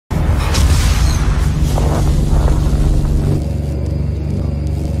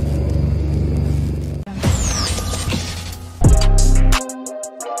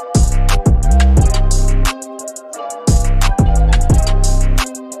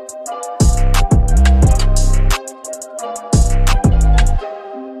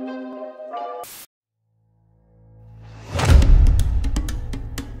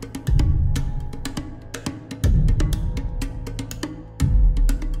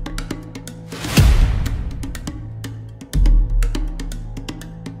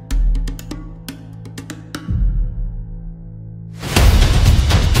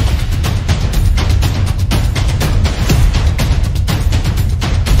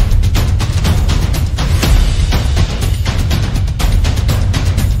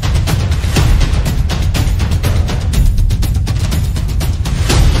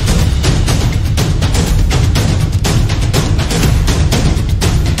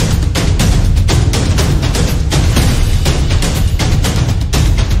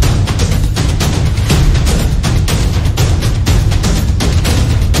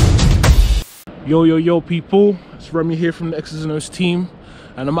Yo, people, it's Remi here from the X's and O's team,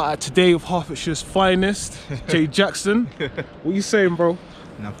 and I'm out today with Hertfordshire's finest, Jay Jackson. What you saying, bro?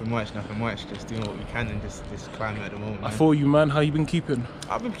 Nothing much, just doing what we can in this climate at the moment, man. I feel you, man. How you been keeping?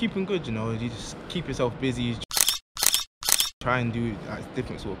 I've been keeping good, you know. You just keep yourself busy, try and do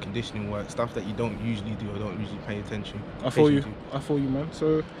different sort of conditioning work, stuff that you don't usually do or don't usually pay attention. I feel you, man.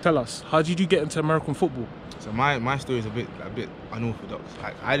 So tell us, how did you get into American football? So my story is a bit unorthodox.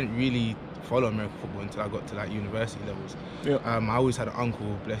 Like, I didn't really follow American football until I got to like university levels. Yeah. I always had an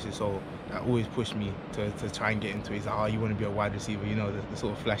uncle, bless his soul, that always pushed me to try and get into it. He's like, oh, you want to be a wide receiver, you know, the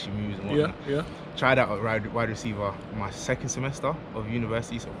sort of flashy moves and whatnot. Yeah. Tried out a wide receiver my second semester of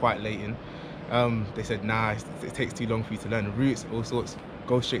university, so quite late in. They said, nah, it takes too long for you to learn the routes, all sorts.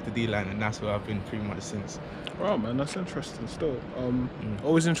 Go straight to D-line, and that's where I've been pretty much since. Wow, man, that's interesting still.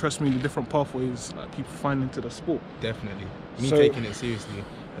 Always interests me the different pathways like people find into the sport. Definitely. Me taking it seriously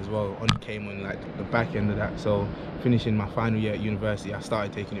as well came on like the back end of that. So finishing my final year at university, I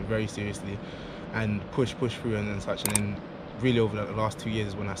started taking it very seriously and push through and such. And then really over the last 2 years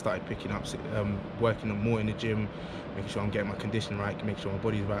is when I started picking up, working more in the gym, making sure I'm getting my condition right, making sure my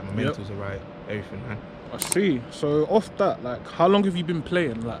body's right, my mentals are right, everything, man. I see. So off that, like, how long have you been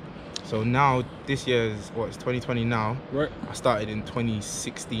playing? Like, so now this year is it's 2020 now. Right. I started in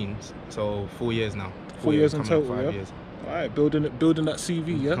 2016, so 4 years now. 4 years in total, 5 years. All right, building that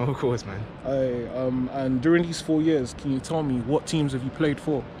CV, yeah. Of course, man. And during these 4 years, can you tell me what teams have you played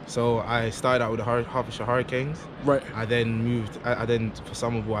for? So I started out with the Hertfordshire Hurricanes. Right. I then moved. I then for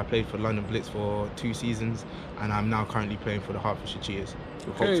summer ball, I played for London Blitz for 2 seasons, and I'm now currently playing for the Hertfordshire Cheetahs.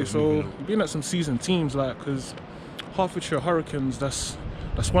 Okay, so you've been at some seasoned teams, like, because Hertfordshire Hurricanes, that's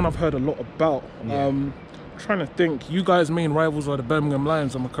one I've heard a lot about. Yeah. Trying to think, you guys' main rivals are the Birmingham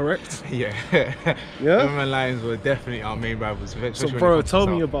Lions, am I correct? Yeah. Birmingham Lions were definitely our main rivals. So bro, tell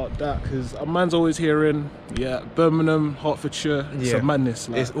me about that, because a man's always hearing, Birmingham, Hertfordshire, it's a madness.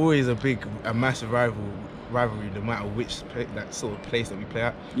 Like. It's always a massive rivalry, no matter which that sort of place that we play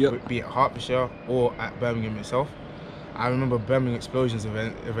at, be it Hertfordshire or at Birmingham itself. I remember Birmingham Explosions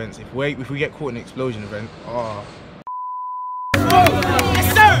events. If we get caught in an explosion event,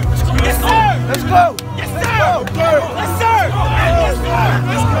 Yes, sir! Yes, sir! Let's go! Yes, sir! Let's go! Yes, sir!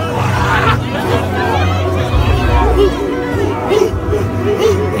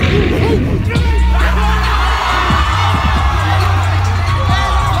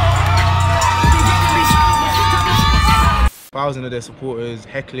 Thousands of their supporters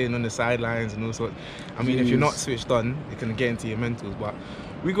heckling on the sidelines and all sorts. I mean, if you're not switched on, it can get into your mentals. But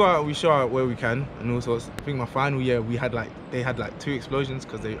we go out, we show out where we can and all sorts. I think my final year they had 2 explosions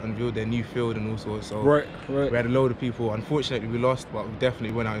because they unveiled their new field and all sorts. So right. We had a load of people. Unfortunately, we lost, but we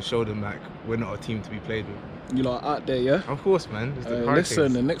definitely went out and showed them like we're not a team to be played with. You lot out there, yeah? Of course, man.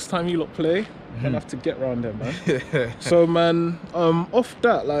 Listen, the next time you lot play, you're gonna have to get round there, man. So, man, off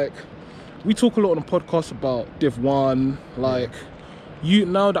that, like, we talk a lot on the podcast about Div 1, like,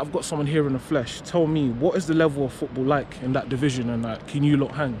 now that I've got someone here in the flesh, tell me, what is the level of football like in that division, and like, can you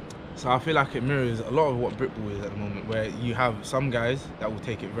lot hang? So I feel like it mirrors a lot of what Britball is at the moment, where you have some guys that will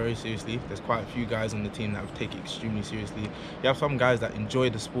take it very seriously. There's quite a few guys on the team that will take it extremely seriously. You have some guys that enjoy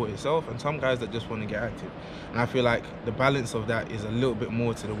the sport itself and some guys that just want to get active. And I feel like the balance of that is a little bit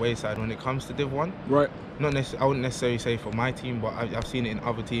more to the wayside when it comes to Div 1. Right. Not necessarily, I wouldn't necessarily say for my team, but I've seen it in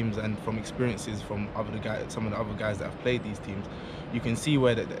other teams and from experiences from some of the other guys that have played these teams. You can see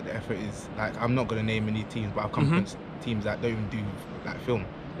where the effort is. Like, I'm not going to name any teams, but I've come against teams that don't even do like film.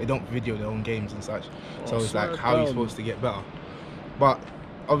 They don't video their own games and such. So it's like, how are you supposed to get better? But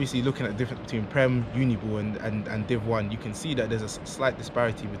obviously, looking at the difference between Prem, Uniball and Div 1, you can see that there's a slight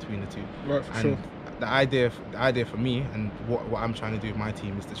disparity between the two. Right, for sure. The idea for me and what I'm trying to do with my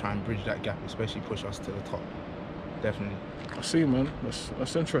team is to try and bridge that gap, especially push us to the top. Definitely. I see, man.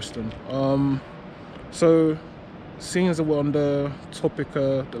 That's interesting. So, seeing as we're on the topic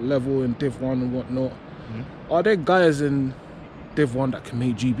the level in Div 1 and whatnot, are there guys in Div 1 that can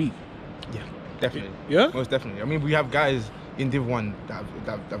make GB? Yeah, definitely. Yeah? Most definitely. I mean, we have guys in Div 1 that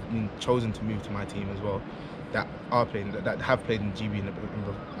have been chosen to move to my team as well, that are playing, that have played in GB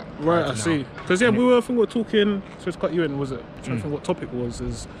right, I see. Because we were talking, so to cut you in, was it? Trying to think what topic was,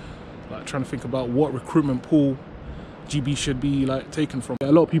 is like trying to think about what recruitment pool GB should be like taken from.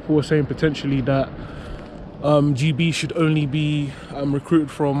 A lot of people were saying potentially that GB should only be recruited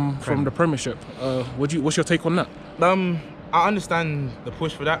from the Premiership. What's your take on that? I understand the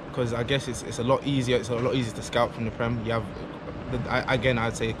push for that, because I guess it's a lot easier. It's a lot easier to scout from the Prem. You have, again,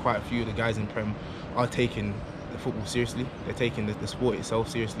 I'd say quite a few of the guys in Prem are taking the football seriously. They're taking the sport itself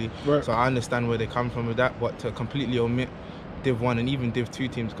seriously. Right. So I understand where they come from with that. But to completely omit Div 1 and even Div 2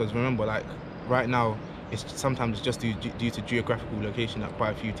 teams, because remember, like, right now, sometimes it's just due to geographical location that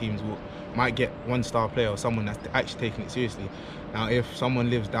quite a few teams might get one star player or someone that's actually taking it seriously. Now, if someone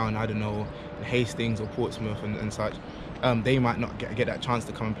lives down, I don't know, in Hastings or Portsmouth and such, they might not get that chance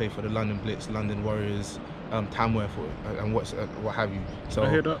to come and play for the London Blitz, London Warriors, Tamworth, and what have you. So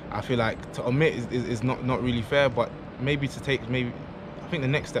I feel like to omit is not really fair, but maybe I think the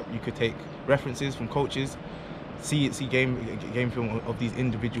next step you could take references from coaches, see game film of these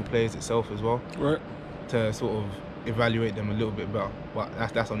individual players itself as well, right? To sort of evaluate them a little bit better. But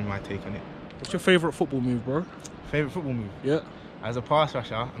that's only my take on it. What's your favourite football move, bro? Favourite football move? Yeah. As a pass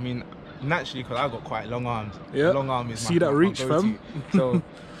rusher, I mean, naturally, because I've got quite long arms. Yeah. Long arm is that reach, fam. So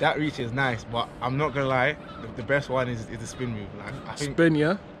that reach is nice, but I'm not gonna lie, the best one is the spin move. Like, I think spin,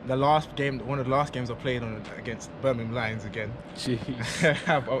 yeah. One of the last games I played on against Birmingham Lions again. Jeez.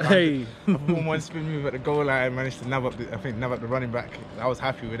 I performed one spin move at the goal line and managed to nab up the running back. I was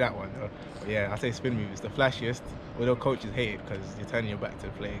happy with that one. But yeah, I say spin move is the flashiest. Although coaches hate it because you're turning your back to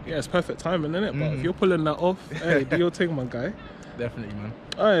the play again. Yeah, it's perfect timing, isn't it? But if you're pulling that off, hey, do your thing, my guy. Definitely, man.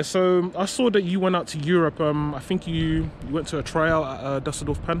 Alright, so I saw that you went out to Europe. I think you went to a tryout at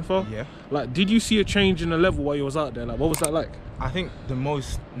Dusseldorf Panther. Yeah. Like, did you see a change in the level while you was out there? Like, what was that like? I think the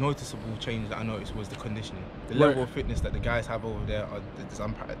most noticeable change that I noticed was the conditioning. The level of fitness that the guys have over there to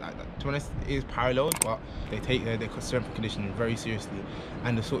be honest, it is paralleled, but they take their strength and conditioning very seriously,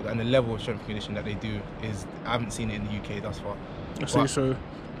 and the level of strength and conditioning that they do is, I haven't seen it in the UK thus far. I see. So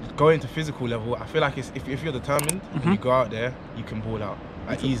going to physical level, I feel like if you're determined and you go out there, you can ball out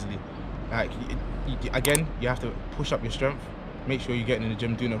easily. Like again, you have to push up your strength. Make sure you're getting in the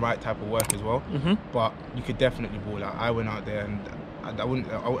gym, doing the right type of work as well. But you could definitely ball out. I went out there and I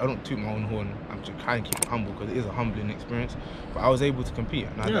don't toot my own horn. I'm just trying to keep it humble because it is a humbling experience. But I was able to compete.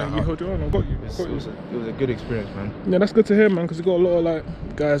 And you held your own. I got you. It was a good experience, man. Yeah, that's good to hear, man. Because you got a lot of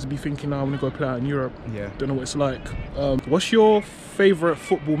like guys be thinking, "I'm gonna go play out in Europe." Yeah. Don't know what it's like. What's your favourite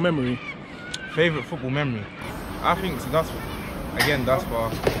football memory? Favourite football memory? I think so. That's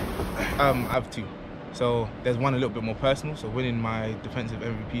far. I have two. So there's one a little bit more personal. So winning my defensive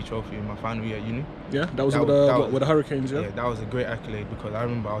MVP trophy in my final year at uni. Yeah, that was with the Hurricanes. Yeah. Yeah, that was a great accolade because I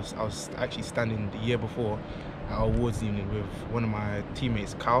remember I was actually standing the year before at our awards evening with one of my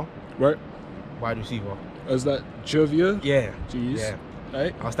teammates, Cal. Right. Wide receiver. Is that Jovier? Yeah. Jeez. Yeah.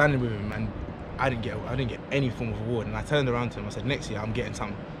 Right. I was standing with him and I didn't get any form of award, and I turned around to him. I said, next year I'm getting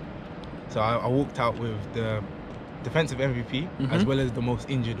something. So I walked out with the defensive MVP as well as the most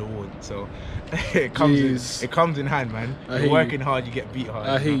injured award. So it comes in hand, man. You're working hard, you get beat hard.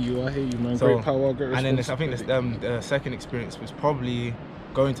 I hear you, man. So, great power, great responsibility. And then I think the second experience was probably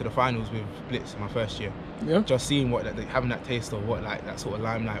going to the finals with Blitz my first year. Yeah. Just seeing having that taste of what like that sort of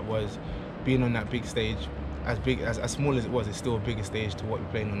limelight was, being on that big stage. As small as it was, it's still a bigger stage to what we're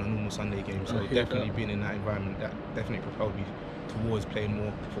playing on a normal Sunday game. So definitely being in that environment, that definitely propelled me towards playing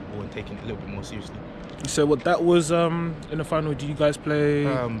more football and taking it a little bit more seriously. You said what that was in the final? Did you guys play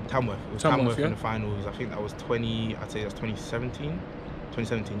Tamworth? It was Tamworth in the finals. I think that was 2017.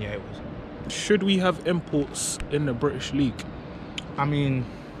 2017, yeah, it was. Should we have imports in the British League? I mean,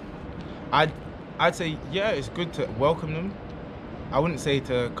 I'd say yeah, it's good to welcome them. I wouldn't say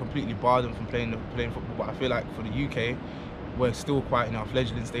to completely bar them from playing football, but I feel like for the UK, we're still quite in our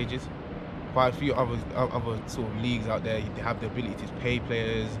fledgling stages. Quite a few other sort of leagues out there, they have the ability to pay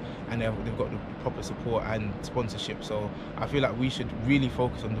players and they've got the proper support and sponsorship. So I feel like we should really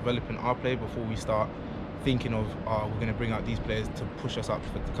focus on developing our play before we start thinking of we're going to bring out these players to push us up.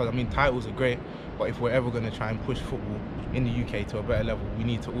 Because I mean, titles are great, but if we're ever going to try and push football in the UK to a better level, we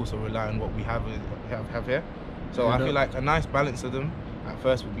need to also rely on what we have here. So I feel like a nice balance of them at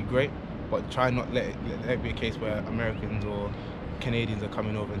first would be great, but try not let it be a case where Americans or Canadians are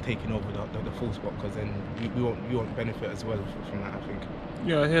coming over and taking over the full spot, because then we won't benefit as well from that, I think.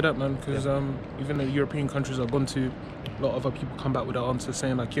 Yeah, I hear that, man, because even the European countries I've gone to, a lot of other people come back with that answer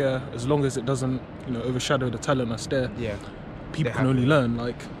saying like, yeah, as long as it doesn't, overshadow the talent that's there, yeah, people can only learn,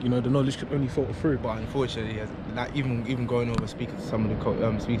 like, the knowledge can only filter through. But unfortunately, like even going over speaking to some of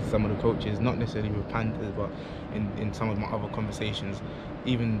the coaches, not necessarily with Panthers, but in some of my other conversations,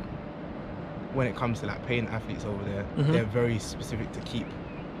 even when it comes to like paying athletes over there, they're very specific to keep.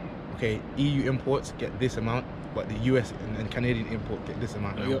 Okay, EU imports get this amount, but the US and Canadian import get this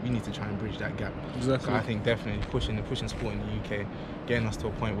amount. We need to try and bridge that gap. Exactly. So I think definitely pushing sport in the UK, getting us to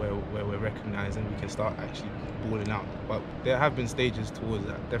a point where we're recognised and we can start actually balling out. But there have been stages towards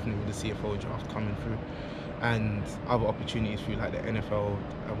that, definitely with the CFO draft coming through, and other opportunities through like the NFL.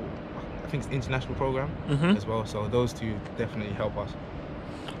 I think it's international program as well. So those two definitely help us.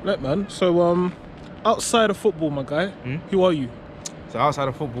 Right, man. So outside of football, my guy, who are you? So outside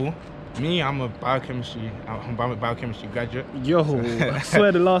of football, Me, I'm a biochemistry graduate. Yo, I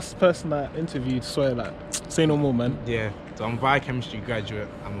swear the last person I interviewed swear like, say no more, man. Yeah, so I'm a biochemistry graduate.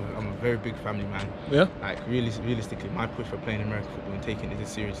 I'm a very big family man. Yeah? Like realistically, my push for playing American football and taking it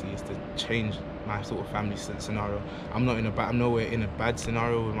seriously is to change my sort of family scenario. I'm nowhere in a bad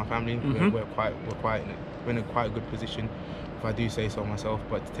scenario with my family. We're in a quite good position, if I do say so myself,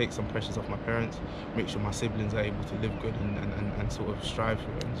 but to take some pressures off my parents, make sure my siblings are able to live good and sort of strive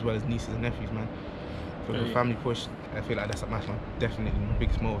for it, as well as nieces and nephews, man. For the family push, I feel like that's definitely my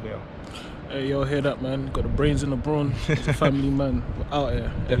biggest motivator. Hey, y'all hear that, man? Got the brains in the brawn. He's a family man. We're out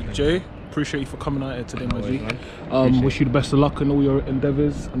here. Hey, Jay, appreciate you for coming out here today, my G. Wish you the best of luck in all your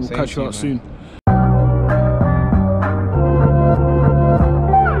endeavours, and we'll catch you out soon.